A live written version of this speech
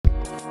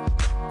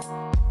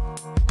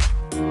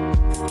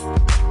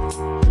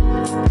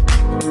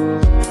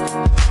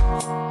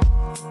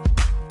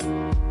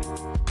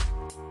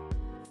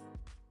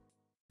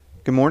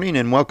Good morning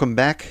and welcome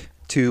back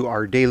to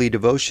our daily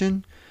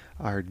devotion,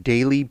 our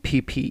daily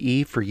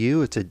PPE for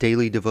you. It's a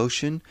daily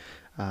devotion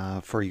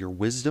for your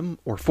wisdom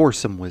or for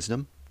some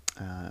wisdom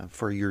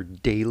for your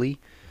daily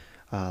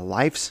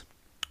lives.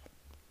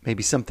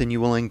 Maybe something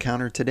you will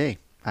encounter today.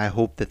 I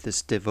hope that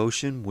this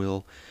devotion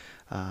will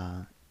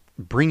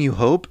bring you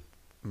hope,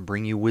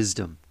 bring you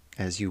wisdom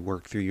as you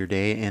work through your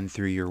day and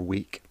through your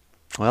week.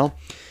 Well,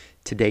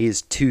 today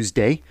is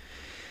Tuesday.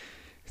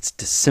 It's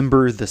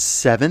December the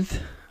 7th.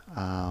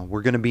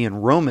 We're going to be in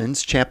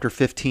Romans chapter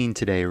 15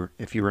 today.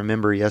 If you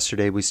remember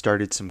yesterday, we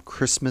started some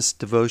Christmas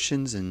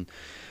devotions and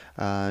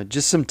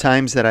just some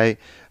times that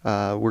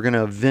we're going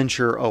to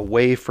venture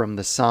away from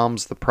the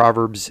Psalms, the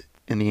Proverbs,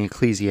 and the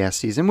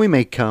Ecclesiastes. And we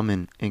may come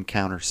and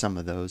encounter some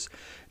of those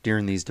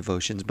during these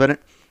devotions.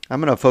 But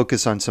I'm going to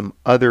focus on some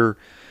other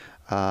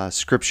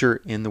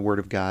scripture in the Word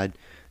of God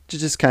to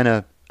just kind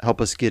of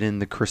help us get in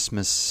the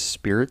Christmas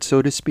spirit,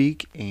 so to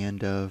speak,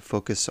 and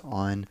focus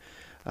on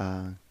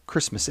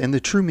Christmas and the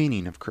true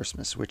meaning of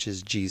Christmas, which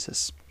is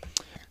Jesus.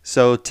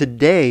 So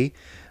today,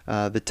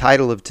 the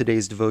title of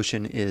today's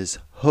devotion is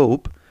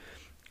Hope,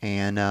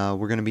 and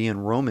we're going to be in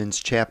Romans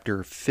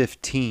chapter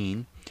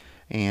 15,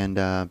 and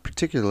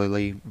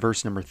particularly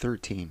verse number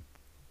 13.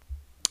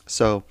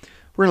 So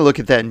we're going to look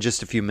at that in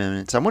just a few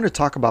minutes. I want to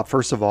talk about,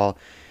 first of all,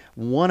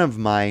 one of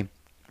my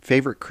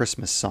favorite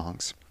Christmas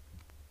songs,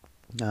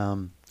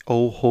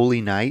 Oh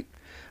Holy Night.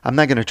 I'm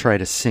not going to try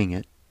to sing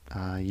it.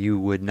 You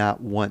would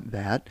not want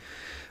that.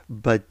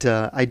 But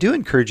I do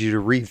encourage you to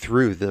read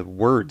through the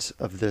words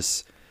of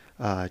this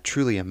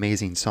truly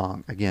amazing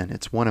song. Again,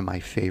 it's one of my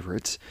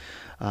favorites.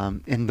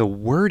 And the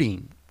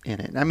wording in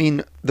it. I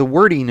mean, the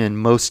wording in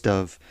most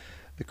of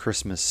the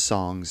Christmas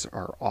songs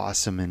are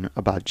awesome and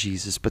about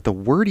Jesus. But the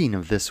wording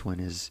of this one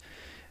is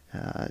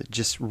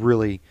just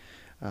really,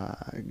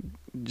 I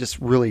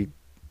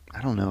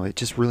don't know, it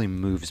just really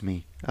moves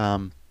me.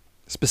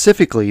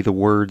 Specifically, the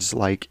words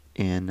like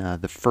in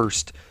the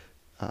first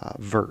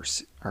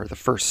verse, or the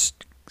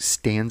first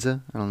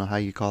stanza, I don't know how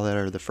you call that,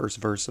 or the first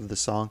verse of the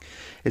song.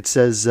 It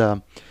says,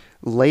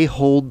 lay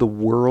hold the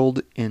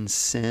world in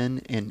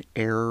sin and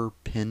error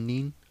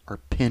penning,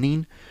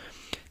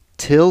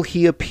 till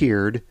he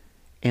appeared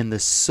and the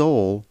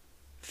soul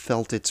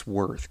felt its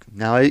worth.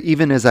 Now,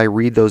 even as I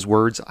read those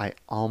words, I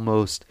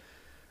almost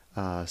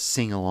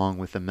sing along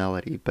with the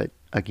melody, but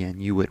again,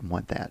 you wouldn't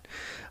want that.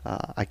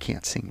 I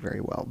can't sing very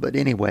well. But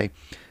anyway,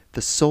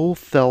 the soul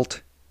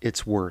felt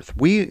its worth.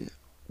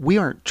 We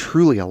aren't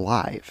truly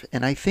alive.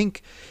 And I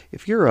think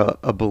if you're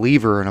a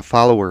believer and a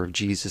follower of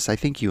Jesus, I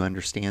think you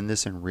understand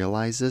this and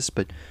realize this.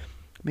 But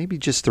maybe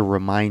just to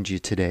remind you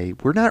today,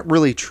 we're not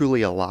really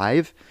truly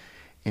alive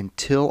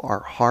until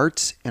our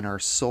hearts and our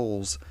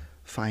souls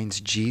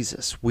finds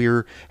Jesus.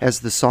 We're,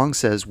 as the song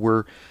says,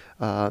 we're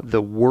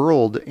the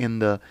world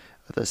and the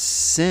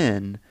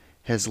sin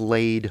has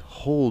laid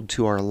hold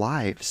to our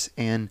lives,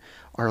 and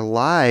our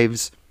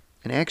lives,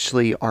 and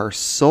actually our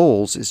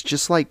souls, is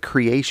just like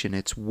creation.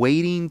 It's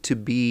waiting to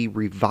be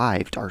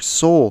revived. Our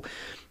soul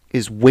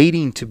is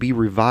waiting to be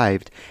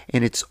revived,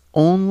 and it's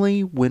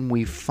only when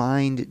we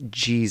find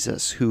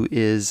Jesus, who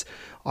is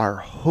our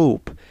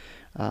hope,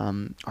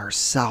 our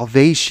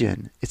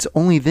salvation, it's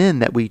only then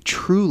that we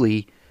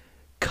truly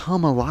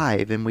come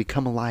alive, and we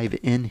come alive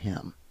in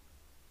Him.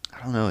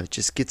 I don't know, it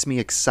just gets me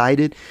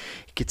excited.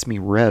 It gets me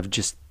revved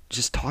just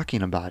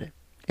talking about it.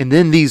 And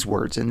then these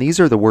words, and these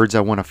are the words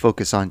I want to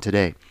focus on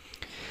today.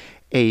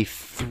 A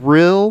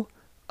thrill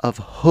of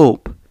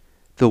hope.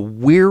 The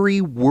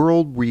weary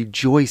world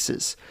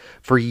rejoices,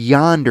 for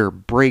yonder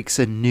breaks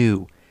a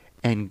new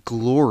and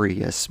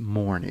glorious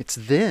morn. It's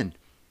then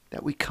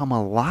that we come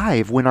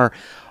alive, when our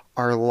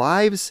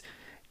lives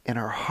and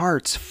our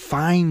hearts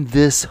find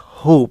this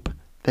hope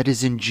that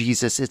is in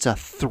Jesus. It's a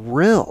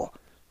thrill.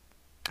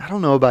 I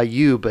don't know about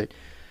you, but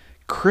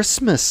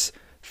Christmas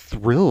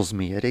thrills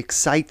me. It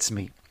excites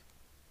me.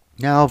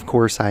 Now, of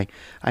course, I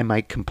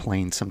might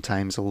complain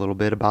sometimes a little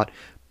bit about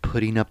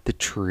putting up the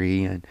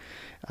tree and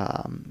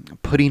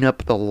putting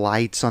up the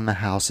lights on the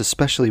house,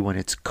 especially when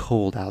it's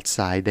cold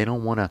outside. They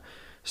don't want to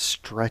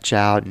stretch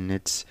out, and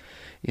it's,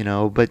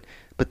 but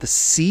the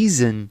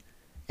season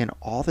and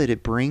all that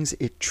it brings,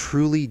 it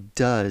truly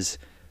does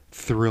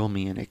thrill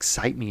me and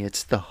excite me.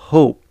 It's the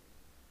hope.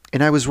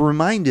 And I was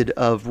reminded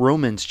of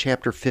Romans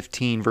chapter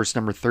 15, verse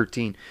number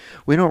 13.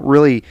 I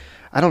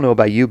don't know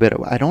about you, but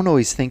I don't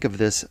always think of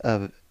this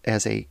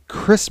as a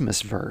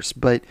Christmas verse.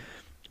 But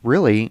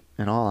really,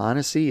 in all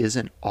honesty,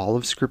 isn't all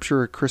of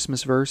Scripture a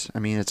Christmas verse? I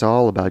mean, it's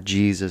all about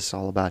Jesus,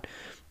 all about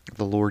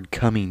the Lord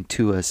coming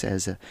to us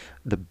as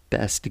the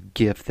best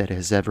gift that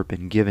has ever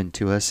been given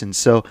to us. And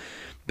so,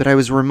 but I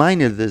was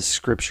reminded of this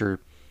Scripture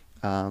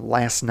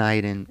last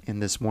night and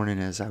this morning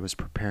as I was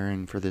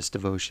preparing for this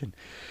devotion.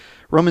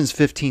 Romans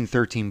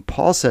 15:13,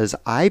 Paul says,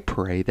 I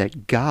pray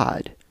that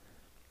God,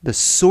 the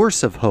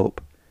source of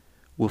hope,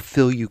 will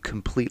fill you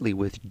completely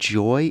with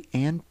joy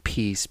and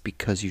peace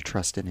because you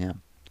trust in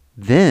Him.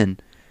 Then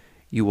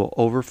you will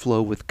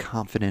overflow with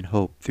confident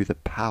hope through the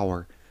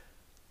power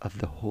of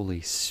the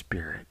Holy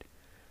Spirit.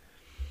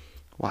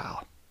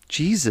 Wow.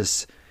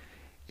 Jesus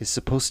is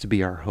supposed to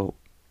be our hope,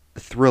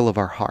 the thrill of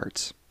our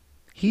hearts.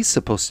 He's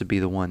supposed to be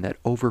the one that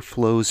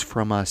overflows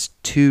from us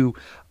to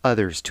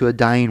others, to a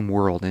dying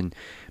world. And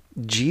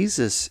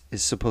Jesus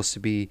is supposed to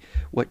be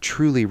what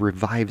truly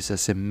revives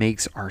us and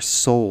makes our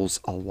souls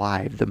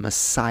alive. The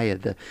Messiah,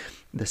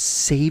 the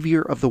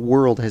Savior of the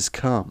world has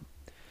come.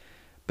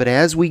 But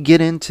as we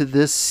get into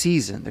this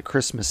season, the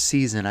Christmas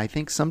season, I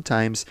think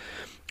sometimes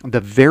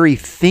the very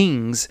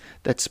things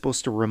that's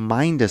supposed to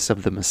remind us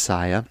of the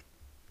Messiah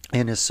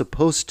and is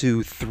supposed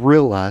to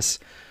thrill us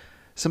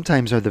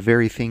sometimes are the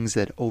very things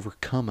that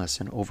overcome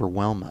us and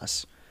overwhelm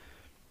us.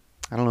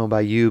 I don't know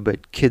about you,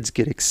 but kids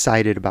get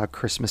excited about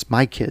Christmas.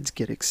 My kids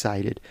get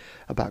excited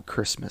about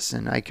Christmas.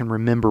 And I can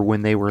remember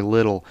when they were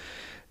little,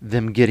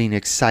 them getting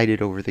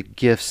excited over the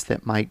gifts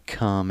that might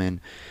come and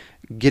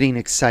getting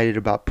excited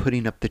about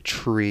putting up the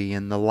tree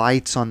and the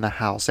lights on the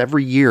house.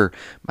 Every year,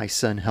 my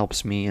son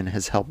helps me and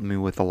has helped me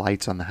with the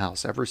lights on the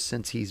house. Ever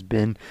since he's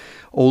been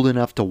old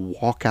enough to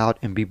walk out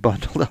and be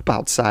bundled up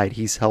outside,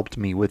 he's helped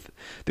me with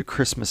the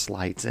Christmas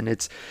lights. And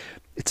it's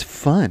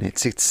fun.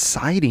 It's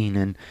exciting.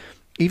 And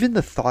even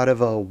the thought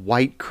of a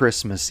white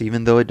Christmas,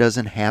 even though it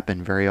doesn't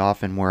happen very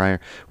often where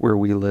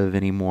we live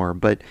anymore,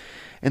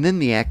 and then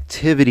the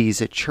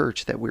activities at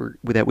church that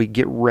we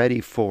get ready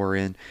for,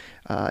 and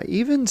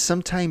even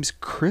sometimes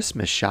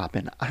Christmas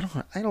shopping. I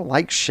don't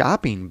like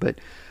shopping, but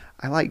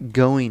I like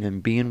going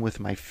and being with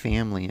my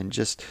family and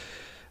just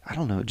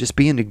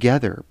being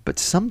together. But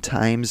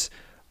sometimes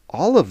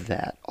all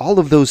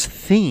of those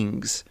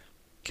things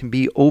can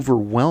be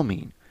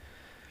overwhelming.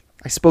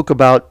 I spoke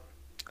about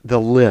the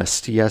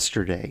list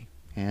yesterday,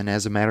 and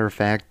as a matter of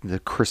fact, the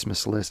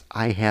Christmas list,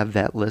 I have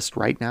that list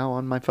right now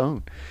on my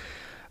phone.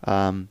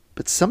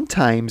 But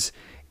sometimes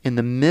in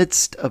the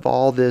midst of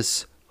all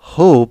this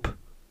hope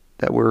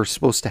that we're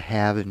supposed to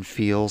have and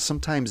feel,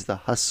 sometimes the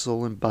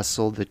hustle and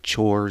bustle, the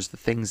chores, the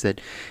things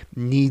that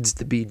needs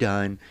to be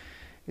done,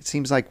 it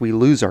seems like we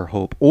lose our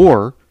hope.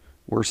 Or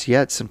worse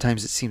yet,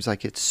 sometimes it seems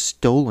like it's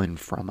stolen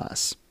from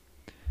us.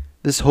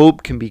 This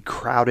hope can be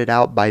crowded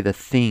out by the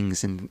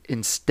things, and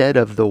instead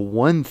of the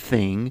one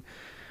thing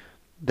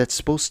that's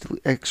supposed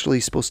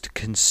to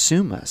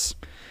consume us.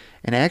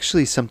 And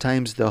actually,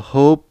 sometimes the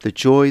hope, the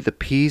joy, the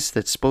peace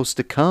that's supposed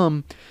to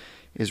come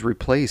is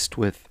replaced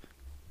with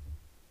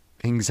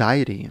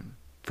anxiety and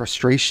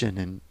frustration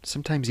and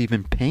sometimes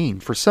even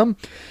pain. For some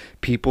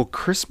people,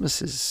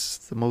 Christmas is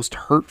the most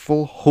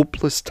hurtful,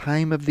 hopeless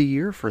time of the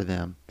year for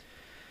them.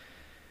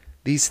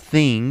 These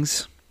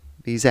things,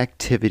 these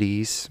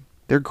activities,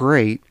 they're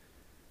great,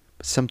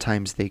 but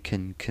sometimes they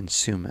can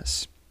consume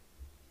us.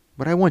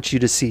 What I want you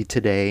to see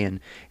today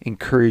and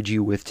encourage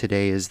you with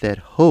today is that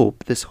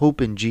hope, this hope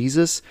in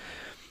Jesus,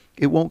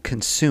 it won't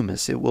consume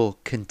us. It will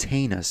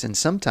contain us. And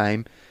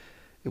sometime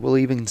it will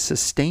even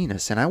sustain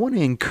us. And I want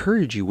to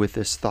encourage you with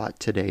this thought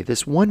today.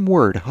 This one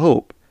word,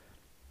 hope,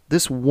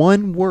 this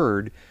one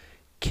word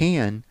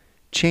can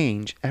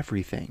change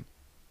everything.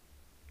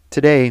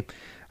 Today,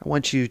 I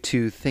want you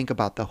to think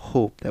about the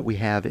hope that we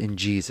have in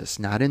Jesus,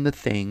 not in the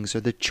things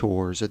or the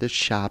chores or the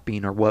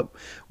shopping or what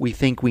we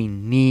think we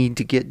need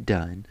to get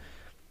done.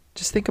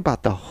 Just think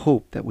about the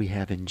hope that we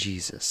have in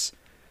Jesus.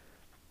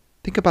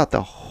 Think about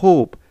the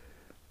hope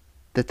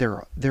that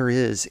there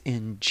is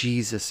in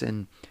Jesus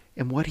and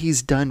what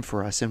He's done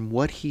for us and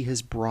what He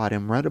has brought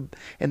and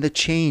the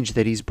change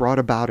that He's brought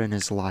about in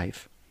His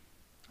life.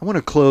 I want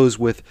to close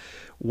with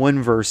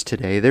one verse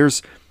today.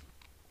 There's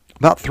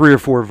about 3 or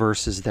 4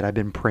 verses that I've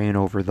been praying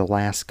over the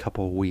last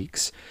couple of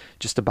weeks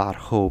just about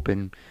hope,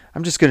 and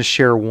I'm just going to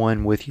share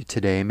one with you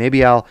today.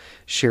 Maybe I'll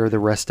share the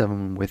rest of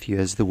them with you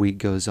as the week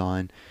goes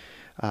on.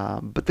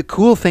 But the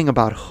cool thing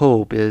about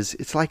hope is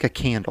it's like a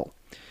candle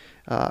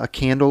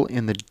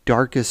in the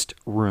darkest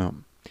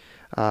room.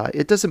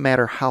 It doesn't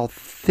matter how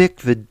thick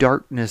the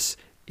darkness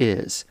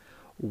is.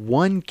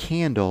 One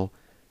candle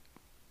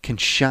can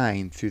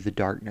shine through the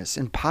darkness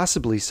and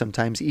possibly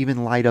sometimes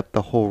even light up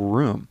the whole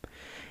room.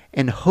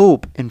 And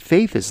hope and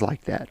faith is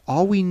like that.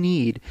 All we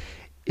need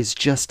is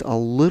just a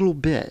little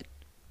bit,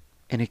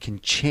 and it can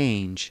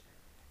change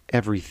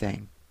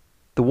everything.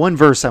 The one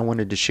verse I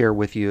wanted to share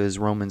with you is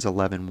Romans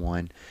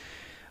 11:1.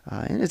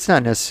 And it's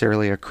not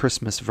necessarily a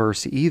Christmas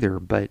verse either,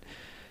 but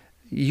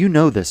you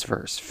know this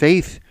verse.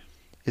 Faith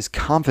is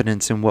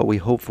confidence in what we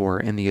hope for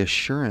and the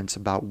assurance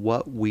about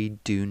what we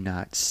do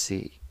not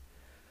see.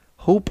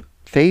 Hope,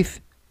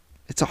 faith,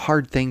 it's a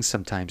hard thing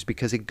sometimes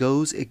because it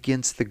goes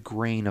against the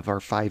grain of our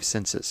 5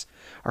 senses.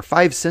 Our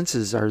 5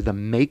 senses are the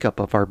makeup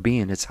of our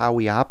being. It's how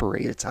we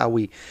operate. It's how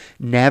we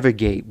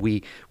navigate.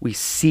 We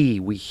see,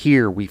 we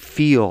hear, we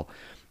feel.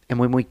 And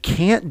when we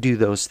can't do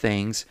those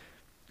things,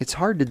 it's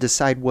hard to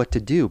decide what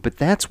to do. But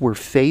that's where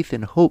faith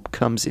and hope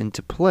comes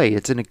into play.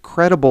 It's an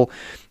incredible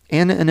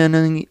and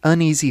an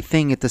uneasy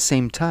thing at the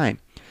same time.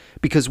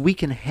 Because we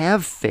can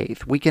have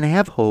faith, we can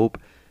have hope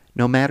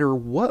no matter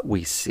what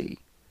we see.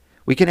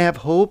 We can have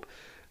hope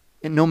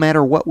no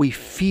matter what we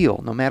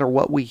feel, no matter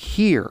what we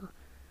hear,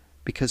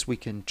 because we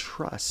can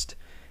trust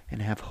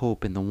and have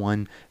hope in the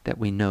one that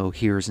we know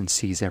hears and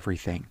sees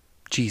everything.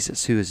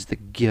 Jesus, who is the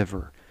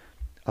giver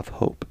of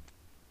hope.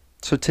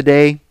 So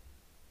today,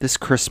 this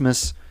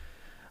Christmas,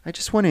 I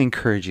just want to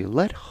encourage you,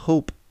 let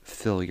hope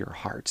fill your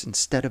hearts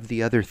instead of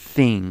the other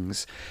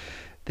things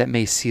that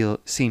may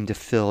seem to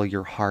fill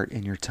your heart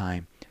and your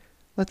time.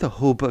 Let the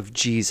hope of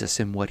Jesus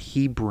and what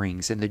he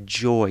brings and the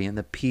joy and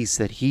the peace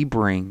that he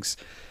brings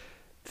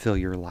fill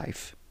your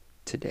life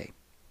today.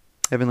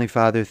 Heavenly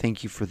Father,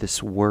 thank you for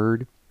this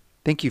word.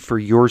 Thank you for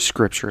your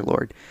scripture,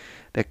 Lord,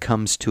 that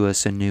comes to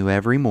us anew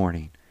every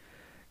morning.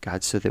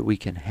 God, so that we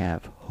can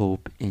have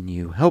hope in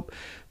you. Help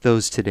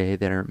those today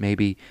that are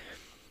maybe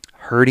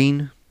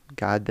hurting,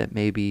 God, that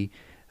maybe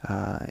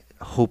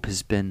hope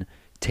has been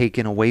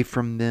taken away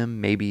from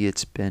them. Maybe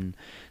it's been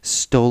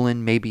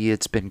stolen. Maybe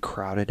it's been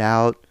crowded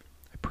out.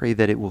 I pray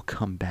that it will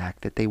come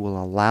back, that they will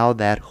allow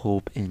that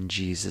hope in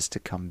Jesus to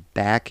come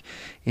back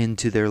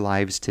into their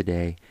lives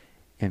today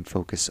and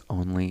focus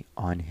only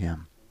on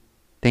him.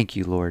 Thank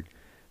you, Lord,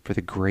 for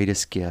the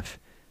greatest gift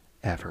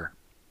ever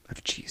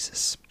of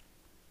Jesus.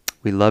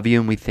 We love you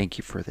and we thank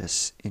you for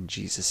this in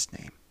Jesus'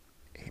 name.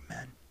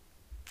 Amen.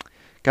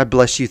 God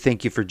bless you.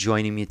 Thank you for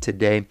joining me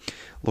today.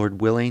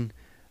 Lord willing,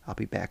 I'll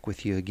be back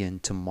with you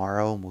again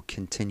tomorrow, and we'll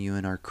continue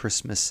in our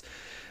Christmas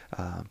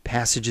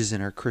passages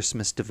in our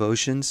Christmas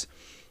devotions.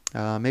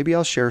 Maybe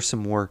I'll share some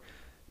more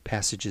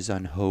passages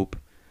on hope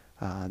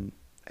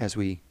as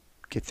we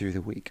get through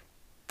the week.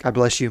 God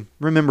bless you.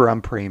 Remember,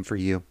 I'm praying for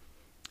you,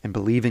 and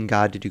believe in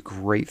God to do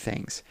great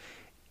things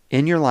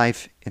in your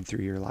life and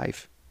through your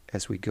life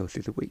as we go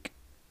through the week.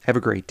 Have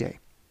a great day.